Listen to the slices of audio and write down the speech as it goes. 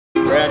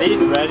Ready?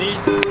 Ready?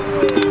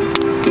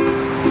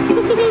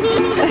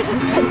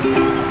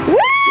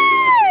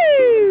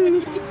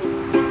 Woo!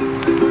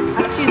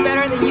 I think she's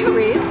better than you,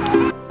 Reese.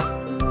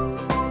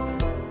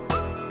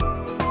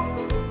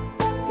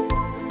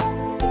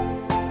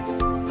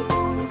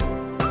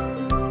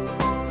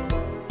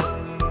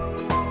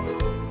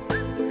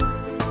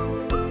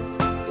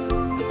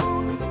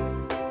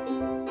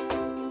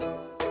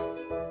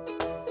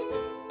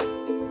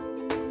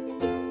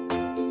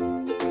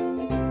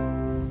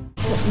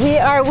 We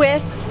are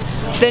with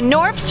the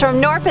Norps from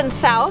Norp and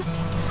South.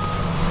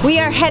 We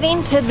are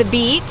heading to the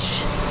beach.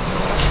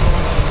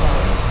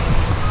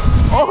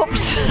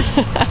 Oops.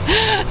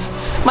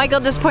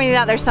 Michael just pointed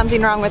out there's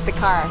something wrong with the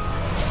car.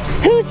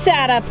 Who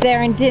sat up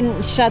there and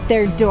didn't shut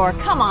their door?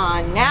 Come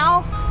on now.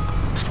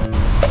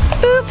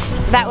 Oops,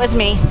 that was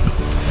me.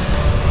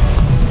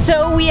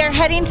 So we are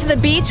heading to the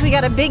beach. We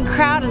got a big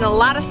crowd and a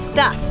lot of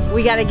stuff.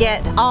 We got to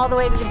get all the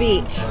way to the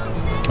beach.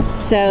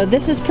 So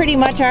this is pretty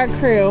much our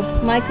crew.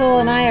 Michael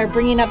and I are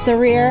bringing up the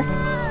rear,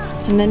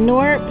 and the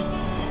Norps.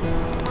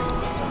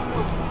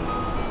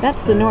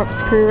 That's the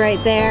Norps crew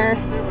right there.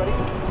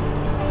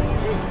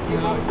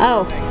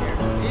 Oh,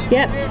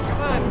 yep.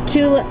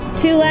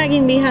 Two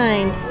lagging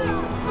behind.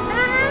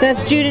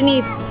 That's Jude and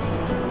Eve.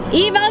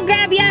 Eve, I'll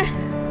grab ya.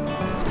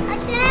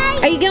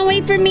 Are you gonna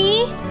wait for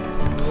me?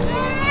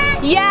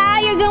 Yeah,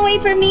 you're gonna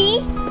wait for me?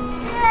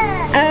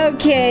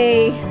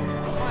 Okay.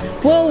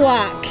 We'll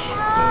walk.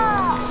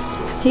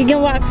 You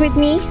gonna walk with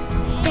me?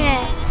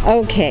 Yeah.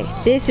 Okay,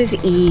 this is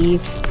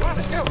Eve.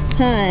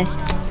 Hi.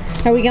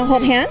 Are we gonna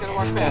hold hands?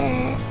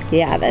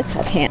 Yeah, let's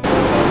hold hands.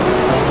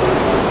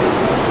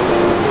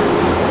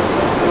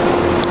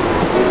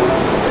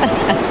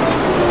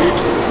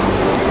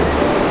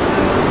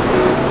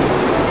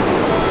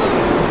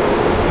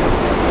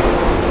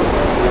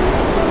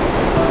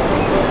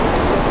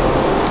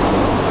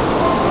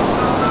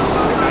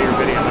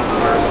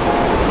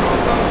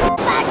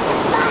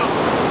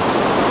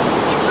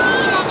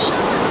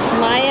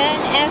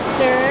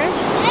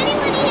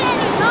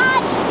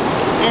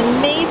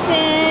 And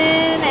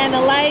Mason and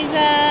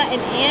Elijah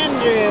and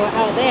Andrew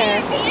out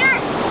there.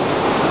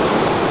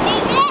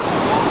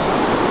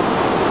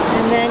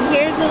 And then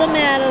here's little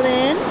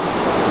Madeline.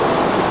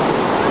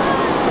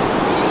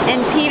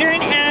 And Peter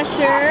and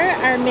Asher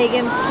are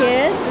Megan's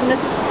kids. And this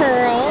is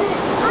Pearl.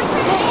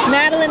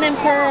 Madeline and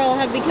Pearl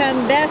have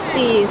become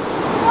besties.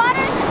 The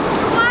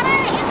water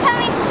is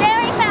coming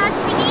very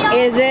fast.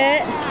 Is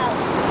it?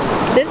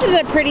 This is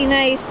a pretty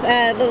nice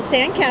little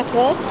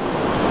sandcastle.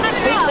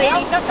 This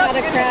lady caught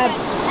a crab.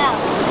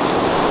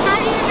 How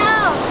do you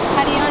know?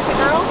 How do you know it's a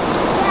girl?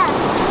 Yeah.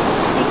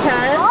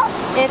 Because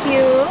if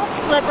you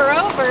flip her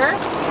over,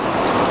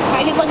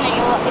 He's looking at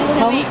you.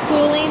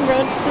 homeschooling,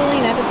 road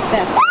schooling at its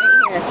best right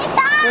here.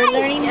 We're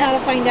learning how to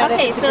find out if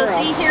it's a girl.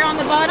 Okay, so see here on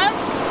the bottom?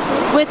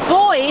 With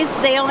boys,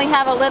 they only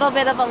have a little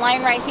bit of a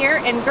line right here,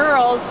 and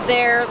girls,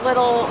 their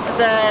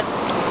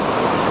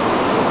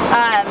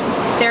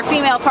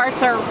female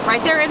parts are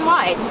right there in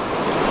wide.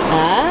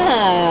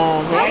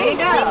 Oh, There you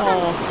go.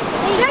 cool.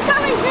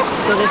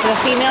 So this is a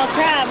female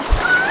crab.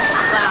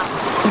 Wow.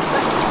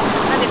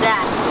 Look at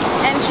that.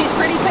 And she's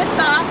pretty pissed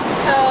off,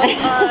 so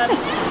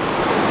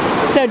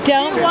So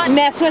don't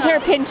mess with her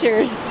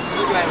pinchers. do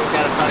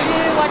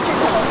watch your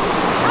toes.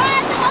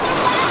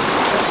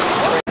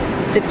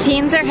 The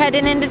teens are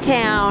heading into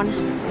town.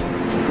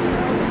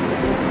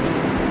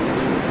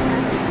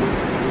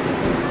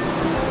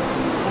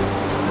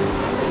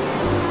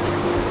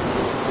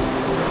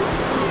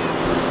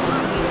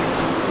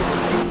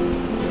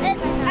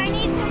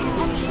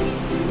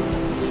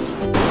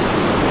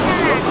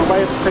 By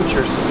its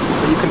pinchers,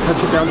 but you can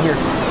touch it down here.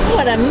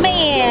 What a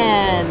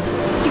man!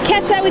 Did you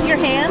catch that with your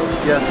hands?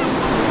 Yes.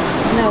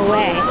 No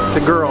way. It's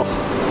a girl.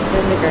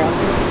 There's a girl.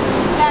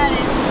 That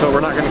is. So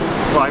we're not gonna.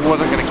 Well, I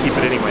wasn't gonna keep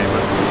it anyway,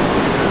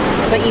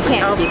 But you can't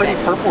how keep pretty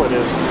it. purple it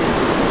is.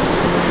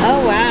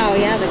 Oh wow,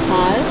 yeah, the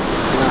claws.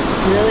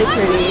 Yeah. Really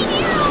pretty.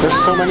 There's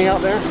so many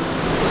out there.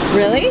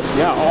 Really?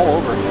 Yeah, all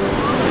over.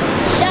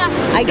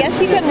 I guess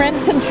you can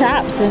rent some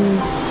traps and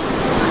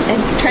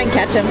try and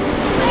catch them.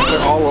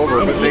 They're all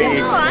over, but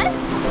they. What?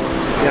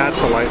 Yeah,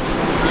 it's a life.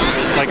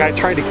 Like I was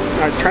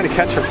trying to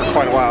catch her for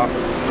quite a while.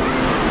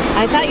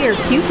 I thought you were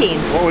puking.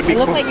 What would be It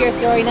looked cool? like you're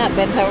throwing up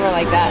bent over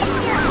like that.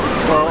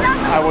 Well,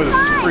 I was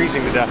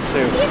freezing to death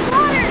too.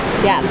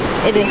 Yeah,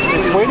 it is.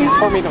 It's waiting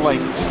for me to like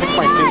stick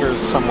my fingers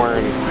somewhere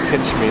and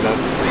pinch me.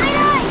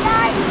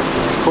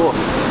 It's cool.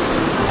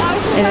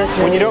 It is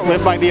really When you don't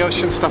live by the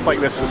ocean, stuff like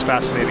this is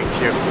fascinating to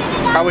you.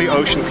 Probably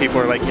ocean people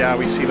are like, yeah,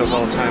 we see those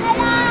all the time.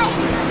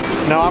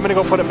 No, I'm gonna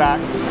go put it back.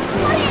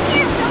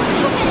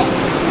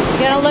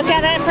 You gonna look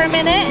at it for a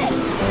minute?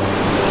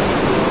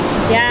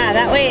 Yeah,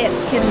 that way it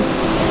can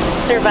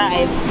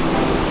survive.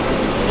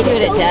 See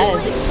what it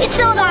does. It's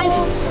so alive.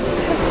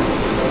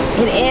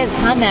 It is,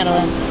 huh,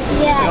 Madeline?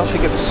 I Yeah. don't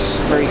think it's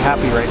very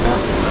happy right now.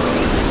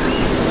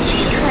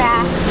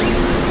 Crap.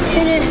 It's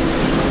gonna.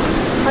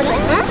 I was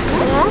like, huh?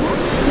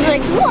 He's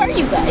like, who are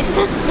you guys?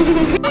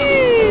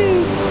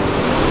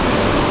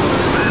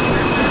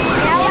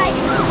 Yeah,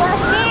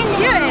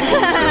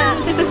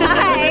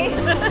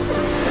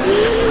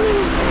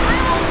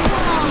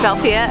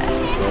 selfie it?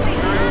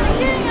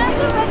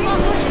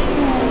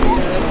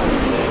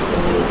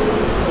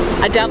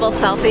 A double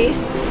selfie?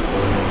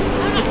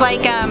 It's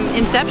like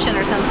Inception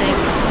or something.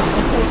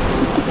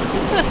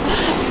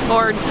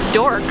 Or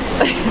dorks.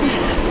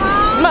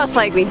 Most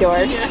likely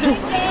dorks.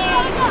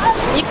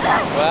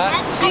 What?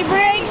 She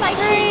breaks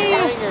free!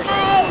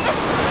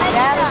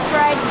 Gotta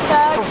stride the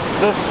tug.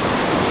 This.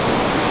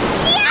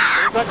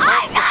 Yeah! The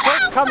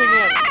shirt's coming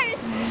in.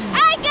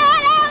 I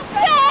got out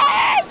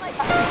first!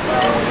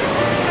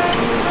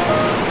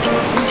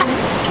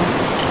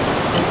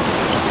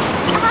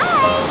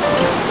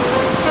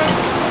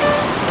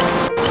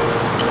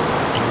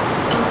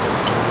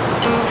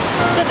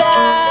 Ta-da!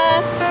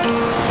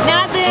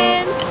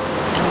 Nothing!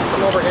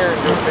 Come over here and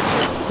do a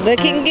picture.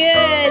 Looking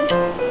good.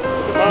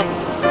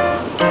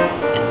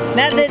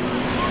 Nothing.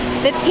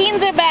 The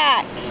teens are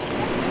back.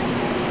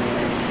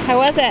 How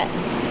was it?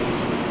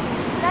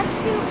 That's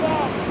too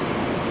big.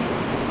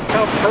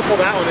 How purple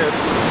that one is.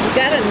 You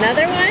got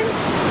another one?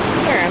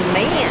 You're a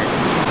man.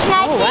 Can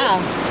I Oh see?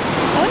 wow.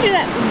 I wonder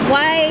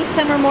why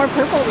some are more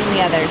purple than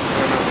the others.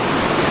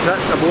 Is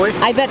that a boy?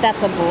 I bet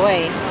that's a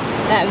boy.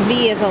 That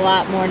V is a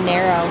lot more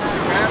narrow.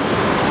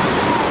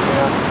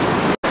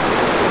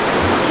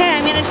 Okay,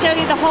 I'm going to show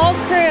you the whole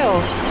crew.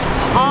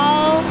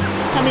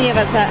 How many of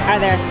us are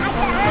there?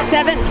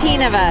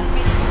 17 of us.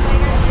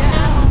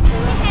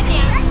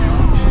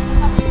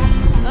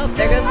 Oh,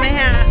 there goes my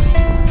hat.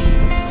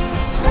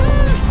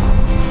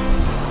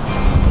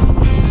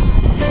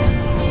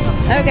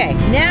 Okay,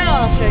 now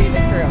I'll show you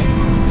the crew.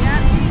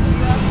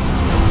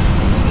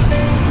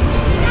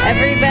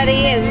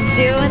 Everybody is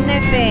doing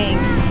their thing.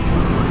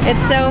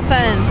 It's so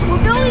fun.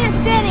 We're building a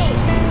city.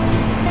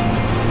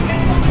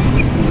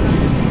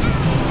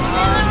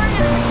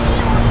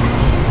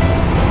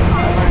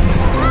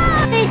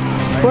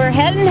 We're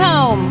heading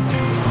home.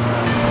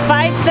 It's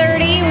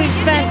 5:30. We've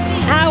spent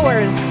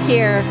hours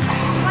here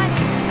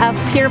of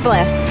pure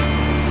bliss.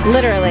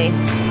 Literally.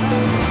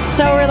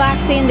 So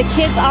relaxing. The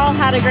kids all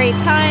had a great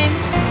time.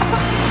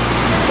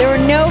 There were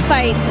no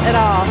fights at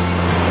all.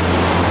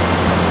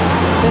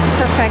 Just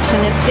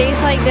perfection. It's days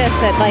like this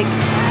that like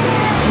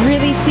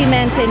really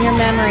cement in your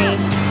memory.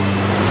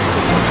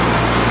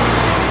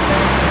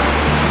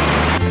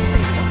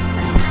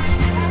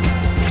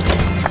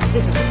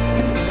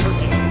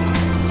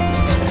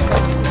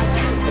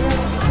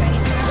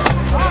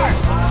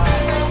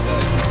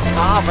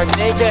 Stop, I'm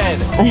naked.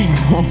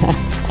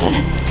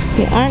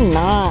 You are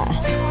not.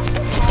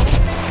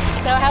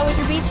 So how was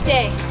your beach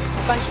day?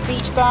 A bunch of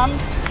beach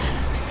bums?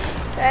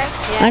 Okay.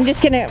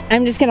 Yeah.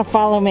 I'm just gonna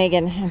follow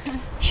Megan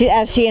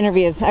as she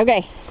interviews.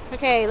 Okay.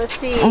 Okay, let's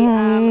see.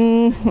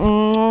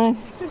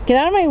 Get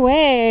out of my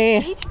way.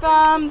 Beach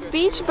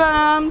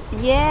bums,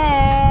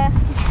 yeah.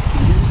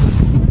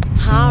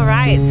 All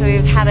right, so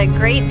we've had a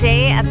great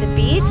day at the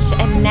beach,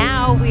 and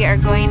now we are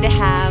going to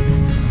have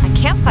a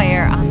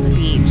campfire on the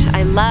beach.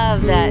 I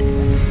love that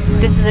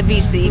this is a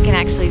beach that you can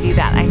actually do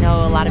that. I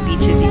know a lot of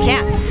beaches you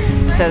can't.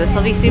 So this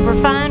will be super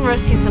fun,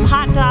 roasting some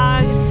hot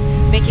dogs,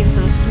 making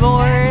some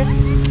s'mores.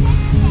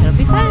 It'll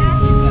be fun.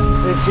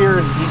 This here,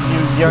 you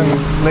young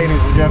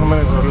ladies and gentlemen,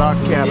 is a log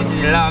cabin. This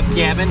is a log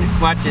cabin.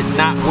 Watch it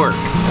not work.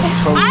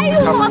 I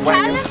love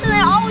cabinets and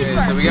they always Okay,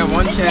 work. so we got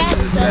one chance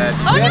is that.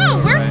 Oh no,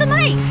 where's the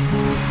mic?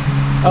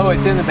 Oh,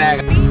 it's in the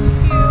bag. Beach to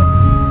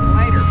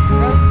lighter.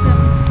 Roast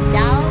some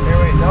down. Here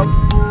we go.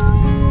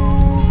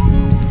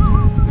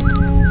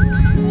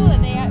 Cool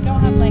that they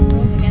don't have like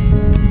rules against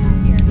this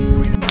here.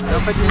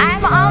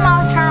 I'm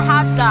almost her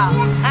hot dog.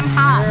 I'm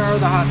hot. Where are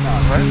the hot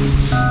dogs, right?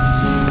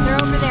 They're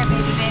over there,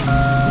 baby babe.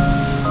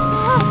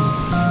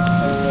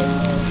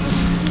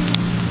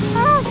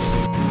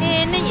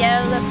 In the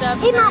yellow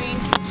submarine.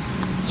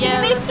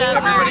 Yellow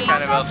submarine.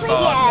 kind of else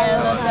follows.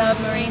 Yellow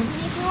submarine.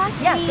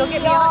 Yeah, go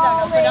get me a hot dog.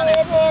 I'll put it down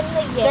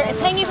there. It's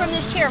hanging from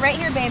this chair right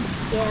here, babe.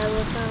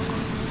 Yellow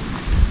submarine.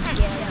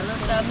 Yellow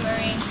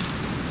submarine.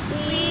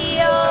 We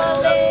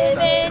all live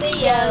in a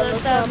yellow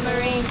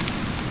submarine.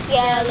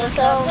 Yellow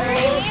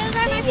submarine.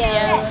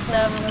 Yellow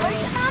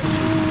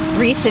submarine.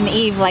 Reese and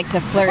Eve like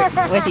to flirt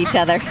with each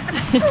other.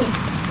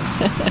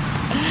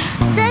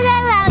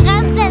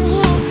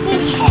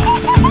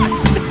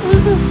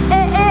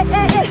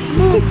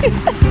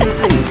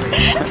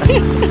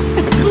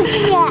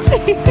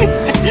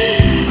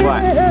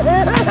 What?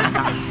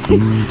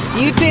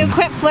 You two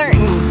quit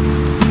flirting.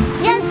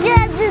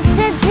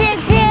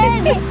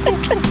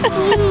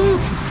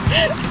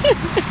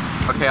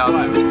 Okay, I'll do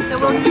it. So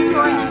we'll keep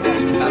touring you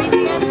guys.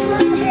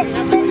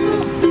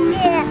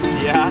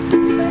 Yeah? It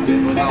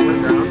was on the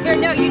ground. Here,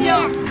 no, you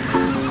don't.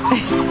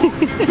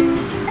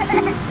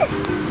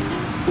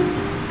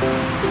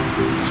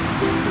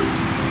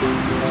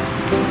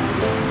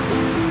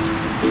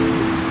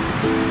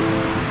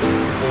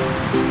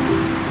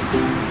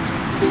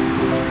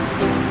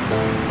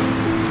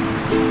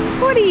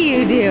 What are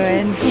you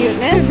doing?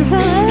 Cuteness,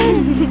 huh?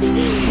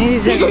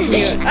 He's so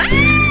cute.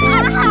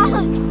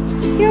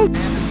 You're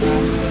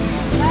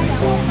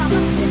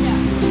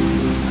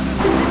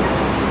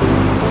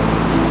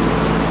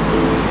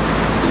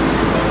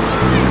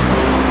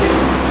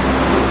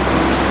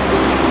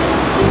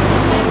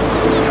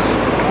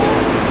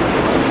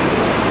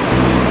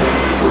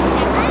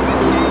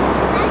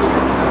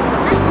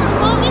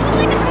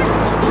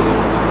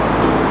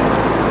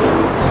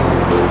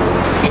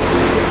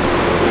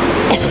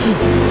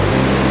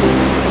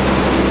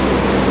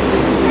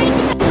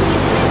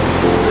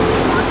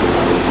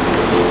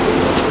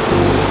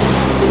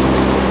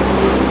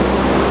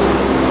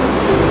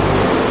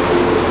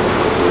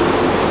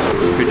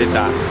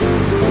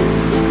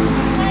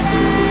Yeah.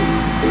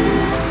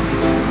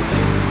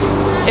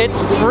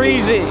 It's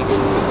freezing.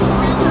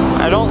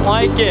 I don't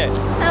like it.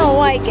 I don't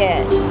like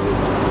it.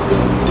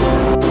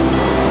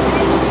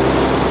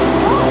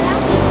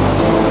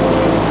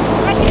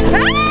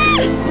 Ah!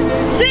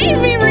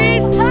 Save me,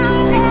 Reese!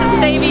 Reese is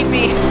saving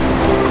me.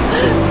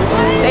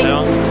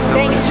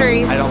 Thanks,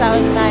 Reese. That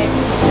was nice.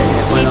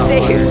 He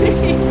saved me.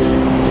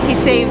 He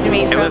saved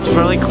me. It was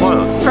really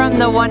close. From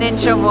the 1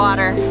 inch of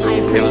water. I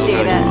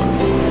appreciate it.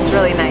 It's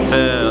really nice.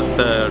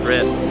 The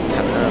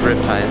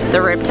riptide. The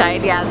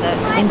riptide, yeah, the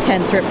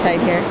intense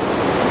riptide here.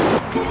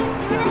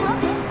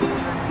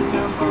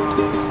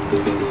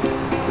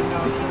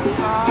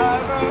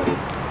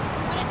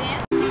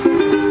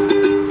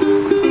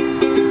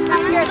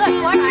 Here,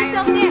 look, watch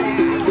yourself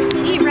dance.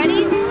 Eve,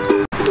 ready?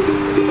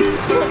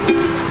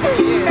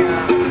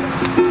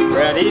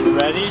 Ready?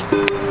 Ready?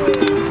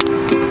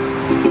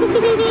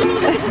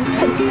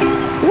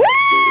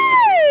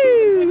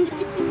 Woo!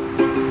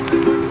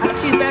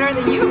 She's better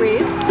than you,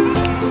 Reese.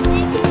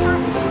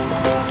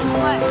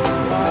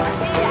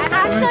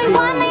 Actually,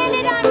 one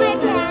landed on my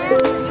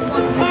pants,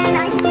 and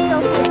I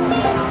still put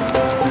it down.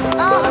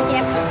 Oh,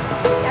 yep.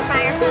 That's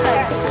fire.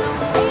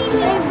 They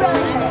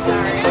really hurt.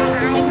 Sorry.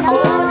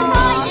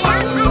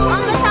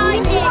 On the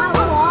side,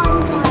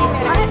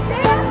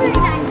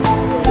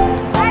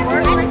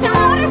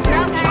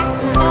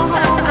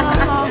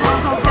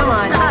 Come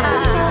on.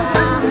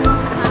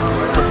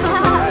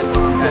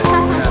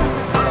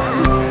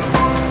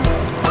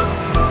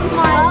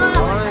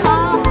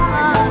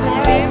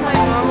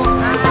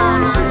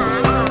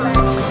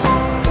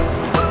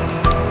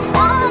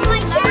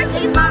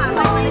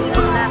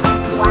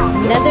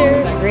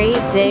 Another great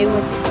day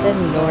with the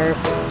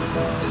Norps.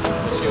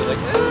 She was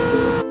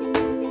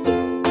like,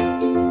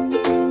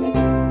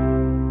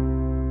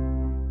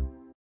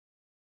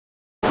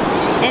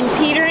 And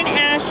Peter and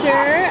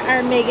Asher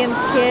are Megan's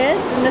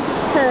kids, and this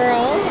is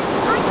Pearl.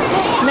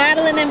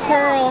 Madeline and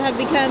Pearl have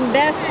become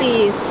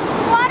besties.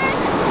 The water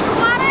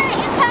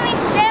is coming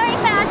very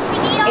fast. We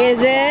need all Is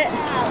the it?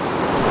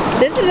 water.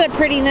 This is a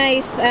pretty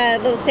nice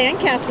little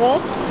sandcastle.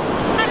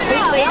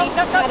 This lady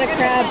caught a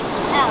crab.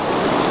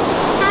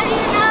 How do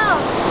you know?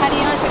 How do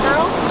you know it's a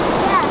girl?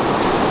 Yeah.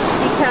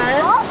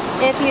 Because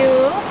if you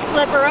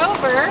flip her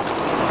over,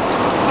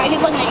 He's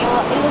looking at you. He's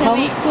looking at me.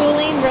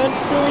 Homeschooling, road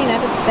schooling at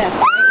its best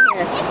right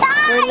here.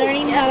 We're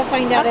learning how to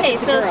find out okay,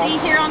 if it's a so girl. see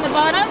here on the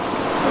bottom?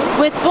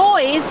 With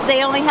boys,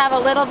 they only have a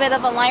little bit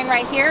of a line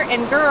right here,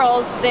 and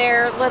girls,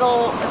 their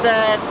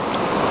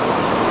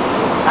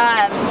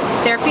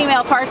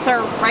female parts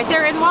are right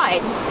there and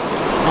wide.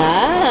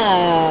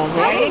 Oh,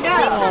 There very you go.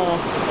 cool.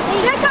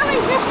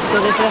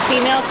 So this is a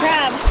female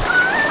crab.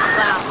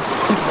 Wow.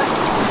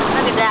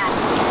 Look at that.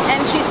 And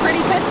she's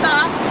pretty pissed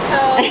off,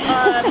 so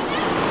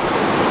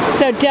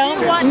So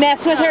don't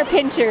mess with her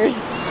pinchers.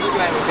 look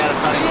like we've got a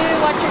funny.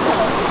 watch your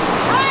clothes.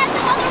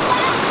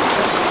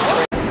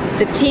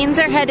 The teens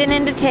are heading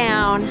into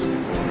town.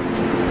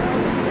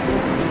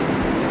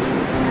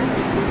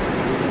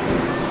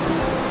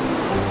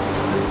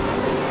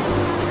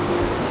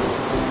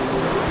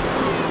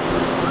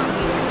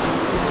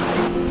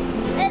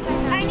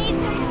 I need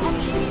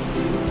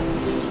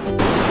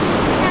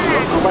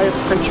Go by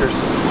its pinchers,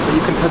 but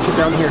you can touch it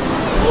down here.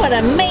 What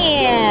a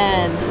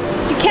man!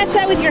 Did you catch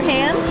that with your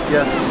hands?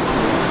 Yes,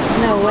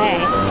 No way.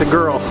 it's a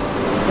girl.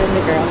 There's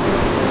a girl.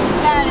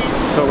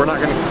 So we're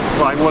not gonna,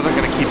 well, I wasn't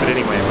gonna keep it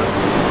anyway,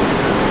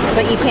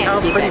 But you but can't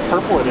how keep pretty it.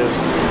 purple it is.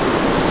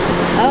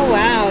 Oh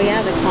wow,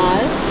 yeah, the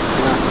claws.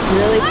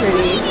 Really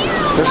pretty.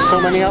 There's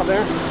so many out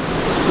there.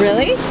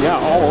 Really? Yeah,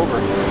 all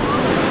over.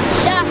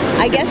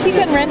 I guess you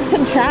can rent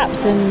some traps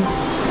and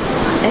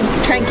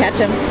try and catch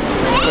them.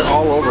 They're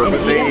all over,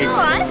 but they, easy.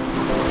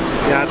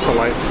 yeah, it's a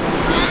light.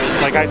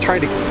 Like I was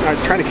trying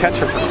to catch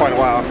them for quite a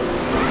while.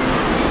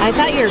 I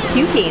thought you were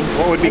puking.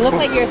 What would be It looked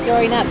cool? like you're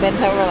throwing up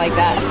bent over like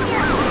that.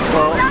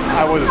 Well,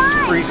 I was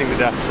freezing to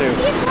death too.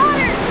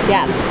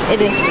 Yeah,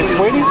 it is. It's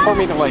waiting for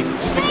me to like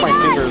stick my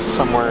fingers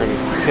somewhere and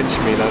pinch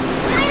me then.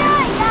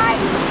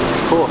 It's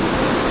cool.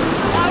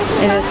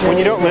 It is really When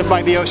you don't live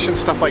by the ocean,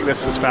 stuff like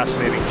this is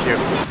fascinating to you.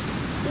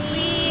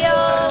 We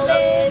all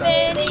live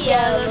in a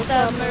yellow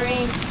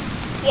submarine.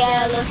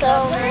 Yellow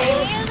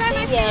submarine.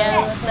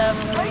 Yellow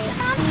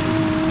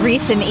submarine.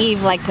 Reese and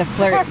Eve like to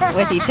flirt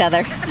with each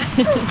other.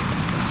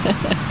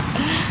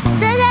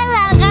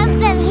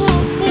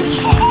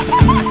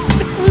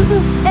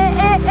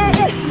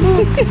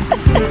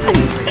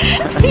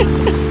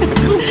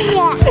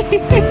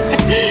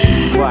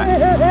 What?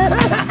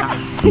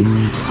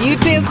 You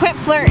two quit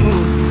flirting.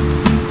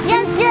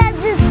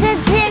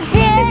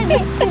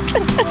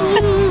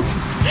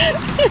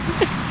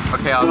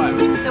 Okay, I'll do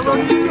it.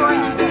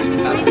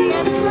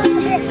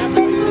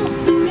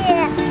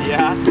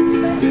 Yeah?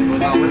 It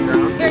was on the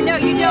ground. Here, no,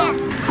 you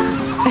don't.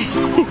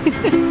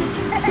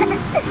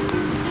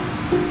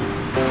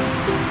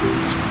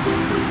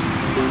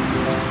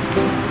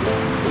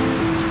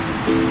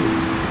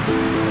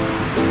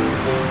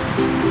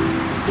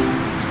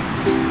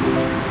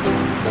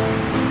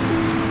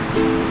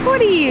 What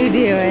What are you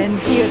doing,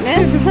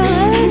 cuteness?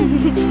 Huh?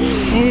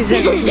 He's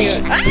so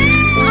cute.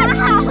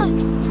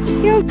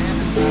 You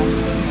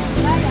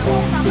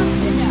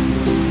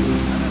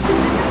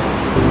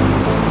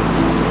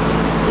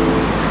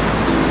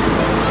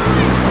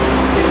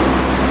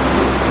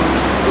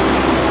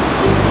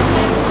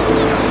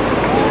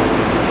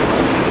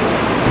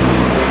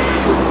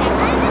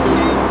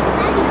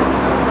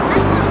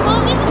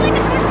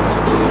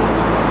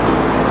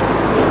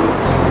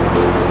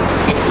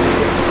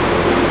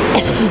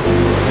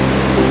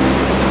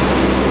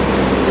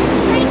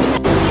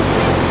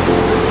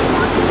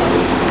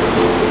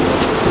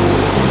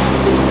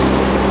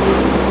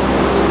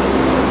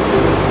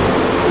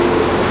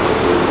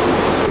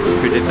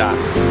Who did that?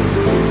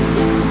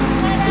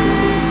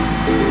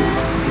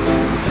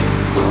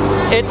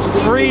 It's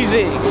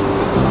freezing.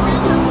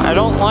 I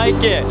don't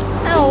like it.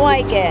 I don't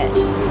like it.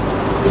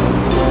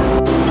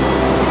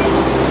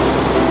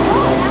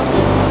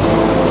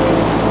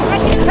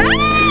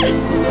 Ah!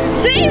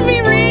 Save me,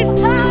 Reese!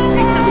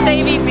 Reese is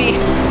saving me.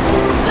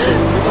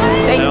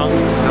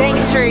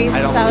 Thanks, Reese.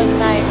 That was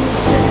nice.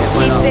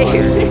 He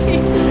saved me.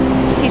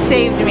 He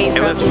saved me.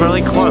 It was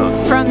really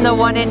close. From the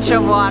 1 inch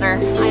of water.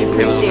 I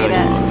appreciate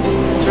it.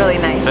 It's really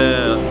nice.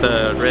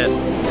 The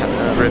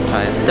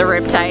riptide. The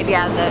riptide,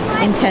 yeah, the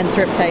intense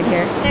riptide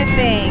here.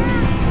 Thing.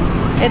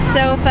 It's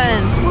so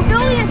fun. We're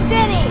building a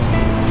city.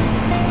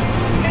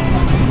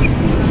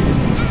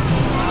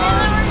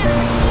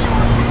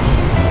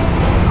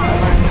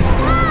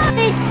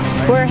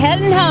 We're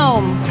heading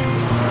home.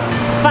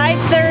 It's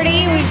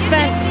 5:30. We've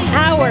spent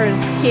hours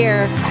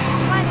here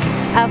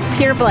of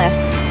pure bliss.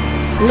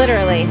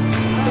 Literally.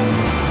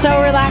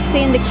 So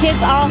relaxing. The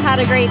kids all had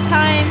a great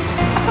time.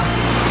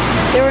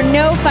 There were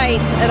no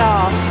fights at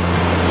all.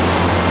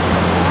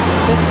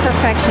 Just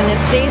perfection.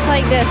 It's days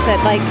like this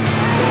that like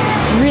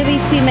really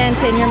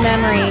cement in your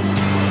memory.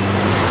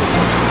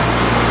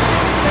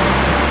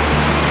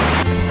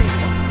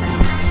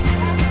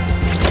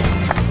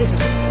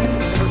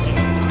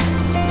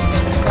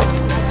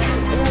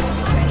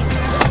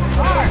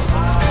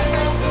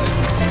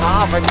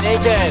 Stop, I'm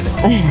naked.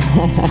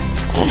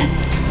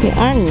 You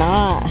are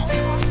not.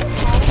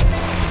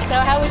 So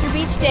how was your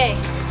beach day? A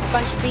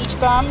bunch of beach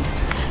bums.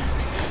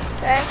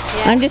 Okay.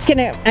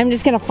 Yeah. I'm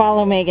just gonna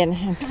follow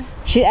Megan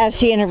as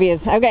she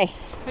interviews. Okay.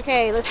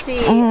 Okay, let's see.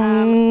 Get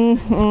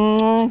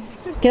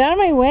out of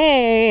my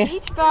way.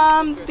 Beach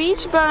bums,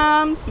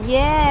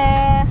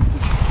 yeah.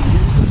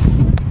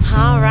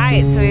 All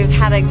right, so we've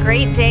had a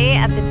great day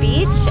at the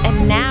beach,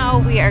 and now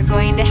we are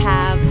going to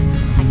have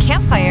a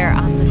campfire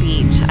on the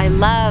beach. I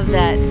love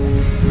that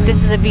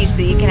this is a beach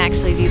that you can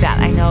actually do that.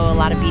 I know a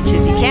lot of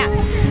beaches you can't.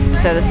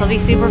 So this will be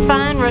super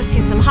fun,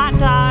 roasting some hot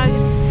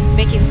dogs,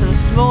 making some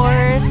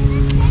s'mores.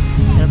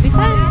 It'll be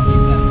fun.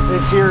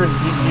 This here,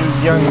 you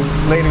young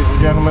ladies and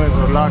gentlemen, is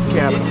a log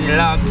cabin.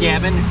 Log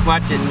cabin,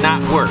 watch it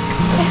not work.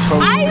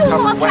 I use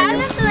log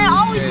cabins and they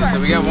always work. So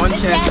we got one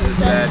chance is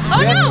that.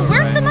 Oh no,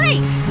 where's the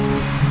mic?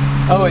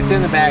 Oh, it's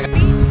in the bag. Beach to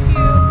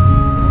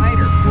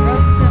Lighter.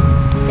 roast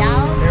some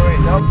down. There we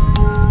go.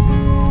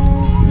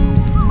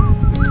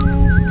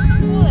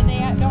 Cool that they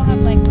don't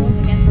have like rules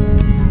against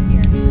this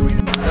here.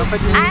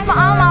 I'm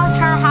almost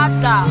her hot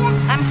dog.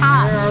 I'm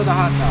hot. Where are the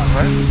hot dogs,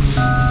 right?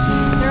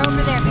 They're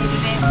over there, baby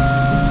babe.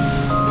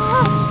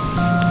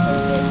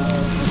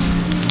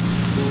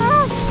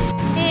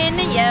 In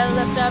the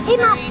yellow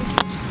submarine.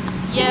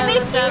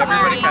 Yellow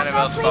submarine. Kind of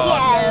else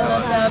thought.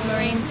 Yellow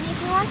submarine.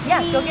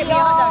 Yeah, go get me a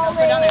hot dog. I'll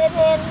put it on there.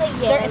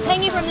 It's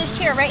hanging from this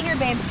chair right here,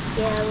 babe.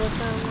 Yellow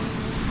submarine.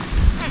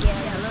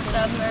 Yellow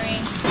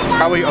submarine.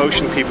 Probably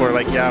ocean people are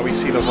like, yeah, we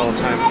see those all the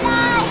time.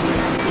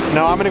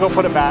 No, I'm gonna go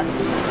put it back.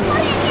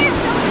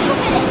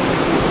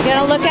 You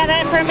gonna look at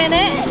it for a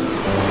minute?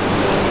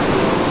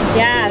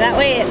 Yeah, that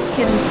way it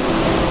can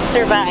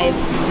survive.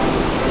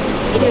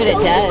 See what it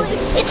does.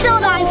 It's still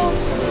diving.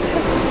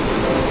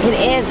 It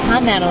is,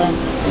 huh, Madeline? I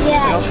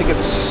Yeah. don't think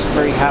it's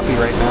very happy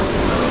right now.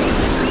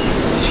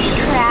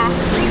 Crap.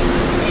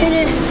 It's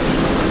gonna.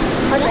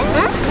 I was like,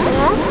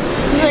 huh?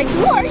 He's like,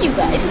 who are you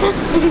guys?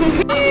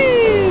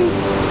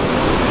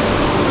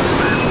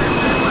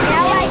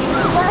 Now, like,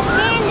 we'll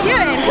stand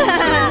in.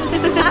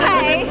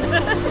 Hi.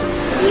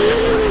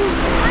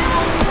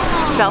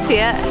 Selfie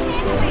it.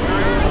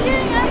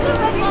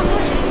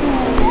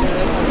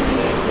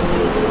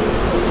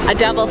 A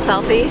double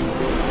selfie.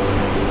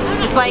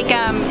 It's like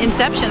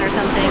Inception or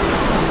something.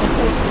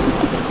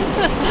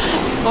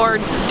 Or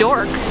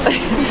Dorks.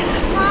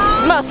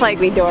 Most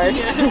likely dorks.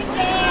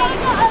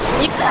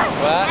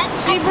 What?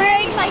 She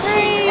breaks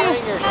free.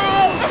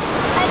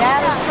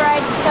 Gotta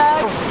strike the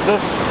tug.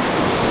 This,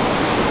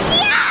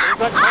 Yeah!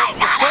 the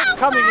shirt's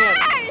coming in.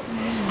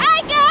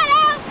 I got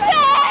out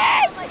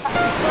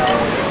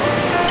first!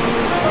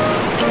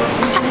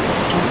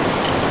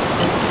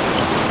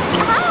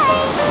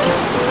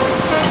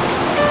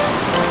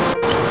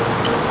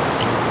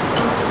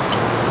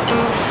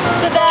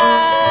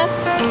 Ta-da!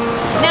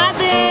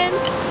 Nothing.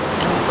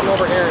 Come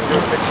over here and do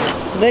a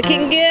picture.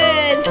 Looking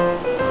good.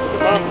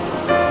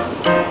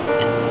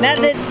 Now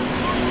the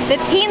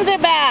teens are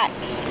back.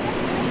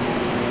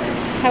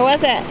 How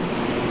was it?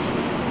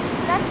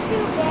 That's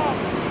too big.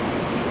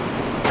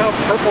 Look how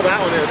purple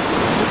that one is.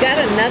 You got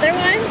another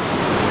one?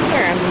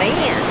 You're a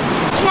man.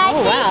 Can I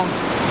Oh see? wow.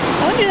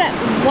 I wonder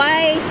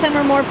why some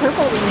are more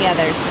purple than the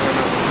others.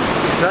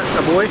 Is that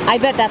a boy? I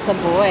bet that's a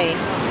boy.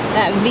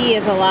 That V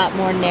is a lot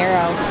more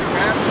narrow.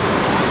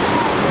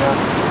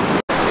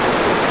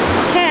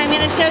 Okay, I'm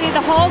going to show you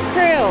the whole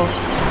crew.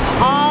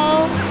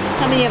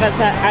 How many of us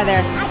are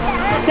there?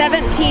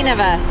 17 of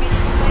us.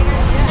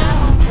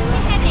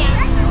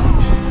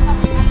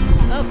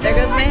 Oh, there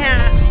goes my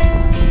hat.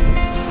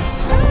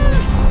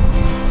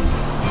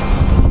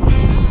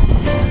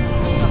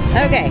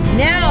 Okay,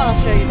 now I'll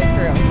show you the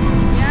crew.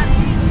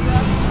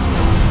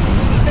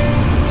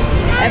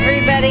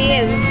 Everybody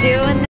is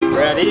doing.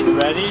 Ready?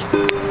 Ready?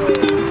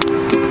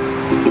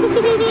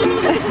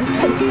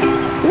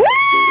 Woo!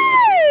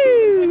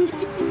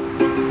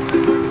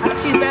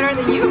 She's better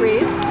than you,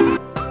 Reese.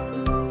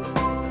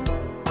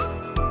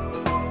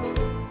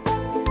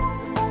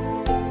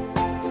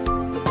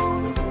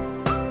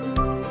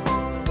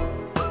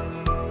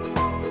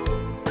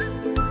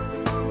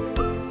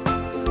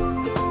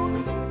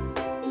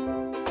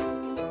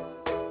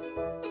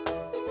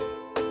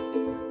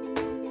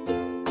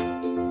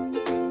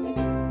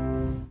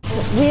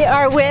 We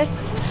are with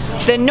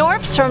the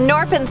Norps from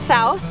Norp and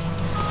South.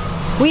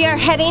 We are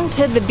heading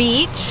to the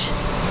beach.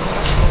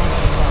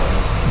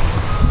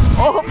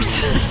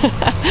 Oops.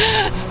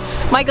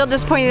 Michael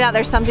just pointed out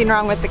there's something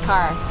wrong with the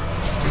car.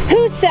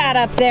 Who sat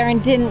up there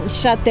and didn't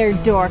shut their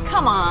door?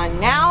 Come on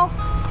now.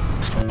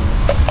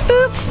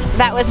 Oops,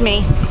 that was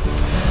me.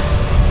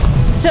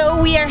 So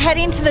we are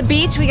heading to the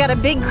beach. We got a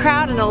big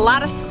crowd and a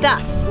lot of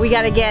stuff. We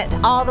got to get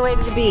all the way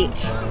to the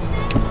beach.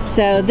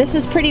 So this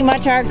is pretty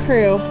much our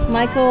crew.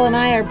 Michael and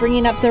I are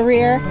bringing up the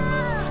rear.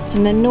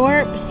 And the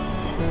Norps,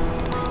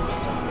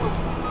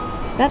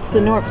 that's the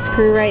Norps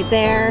crew right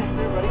there.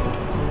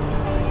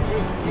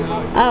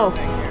 Oh,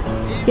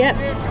 yep,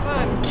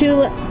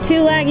 two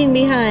lagging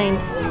behind.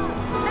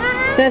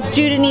 That's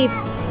Jude and Eve.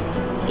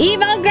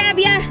 Eve, I'll grab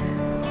ya.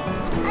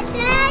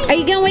 Are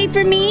you gonna wait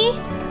for me?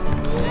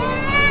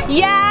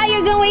 Yeah,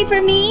 you're gonna wait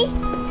for me?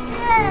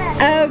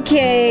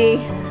 Okay,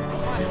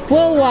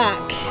 we'll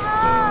walk.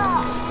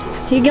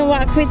 You gonna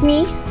walk with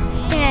me?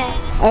 Yeah.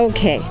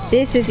 Okay,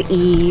 this is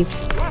Eve.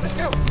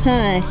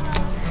 Hi.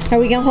 Are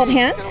we gonna hold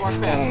hands?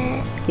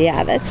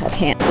 Yeah, let's hold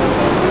hands.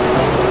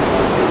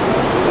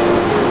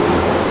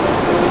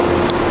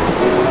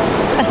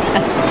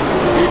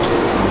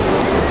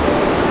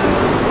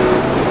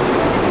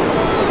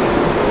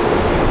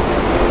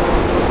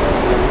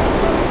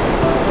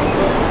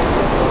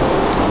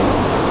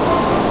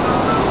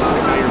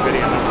 Now you're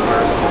videoing, that's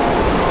first.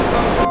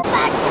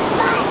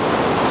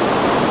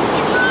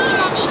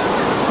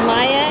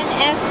 Maya and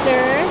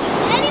Esther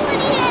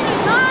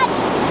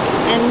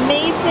and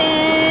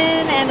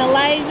Mason and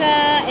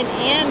Elijah and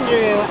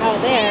Andrew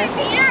out there.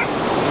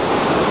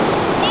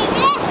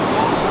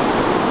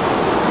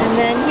 And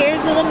then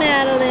here's little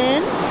Madeline.